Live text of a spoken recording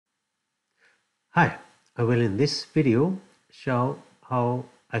Hi, I will in this video show how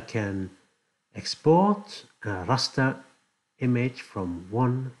I can export a raster image from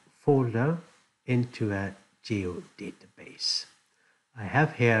one folder into a geodatabase. I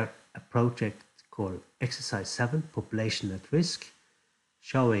have here a project called Exercise 7 Population at Risk,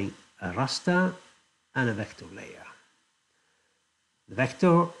 showing a raster and a vector layer. The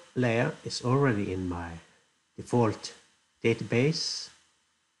vector layer is already in my default database,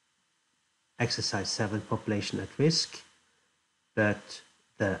 Exercise 7 Population at Risk, but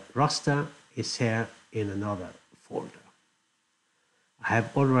the raster is here in another folder. I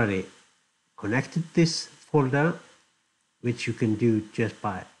have already connected this folder, which you can do just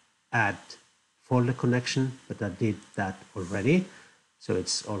by add folder connection, but I did that already, so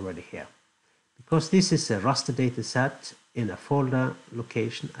it's already here. Because this is a raster data set in a folder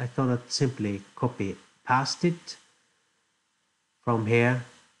location, I cannot simply copy past it from here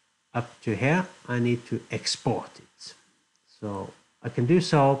up to here. I need to export it. So I can do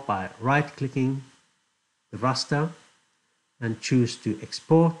so by right-clicking the raster and choose to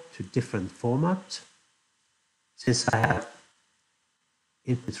export to different format. Since I have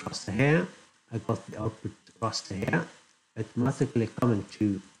input raster here, I got the output raster here, automatically coming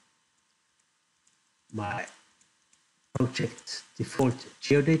to my project default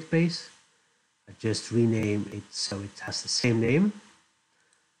geodatabase. I just rename it so it has the same name.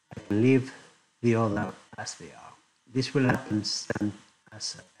 I can leave the other as they are. This will happen then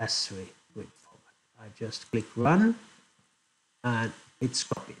as a S3 grid format. I just click run and it's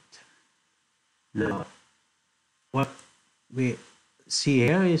copied. Now, what we see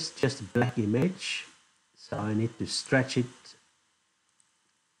here is just a black image, so I need to stretch it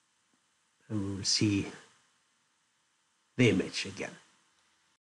and we will see the image again.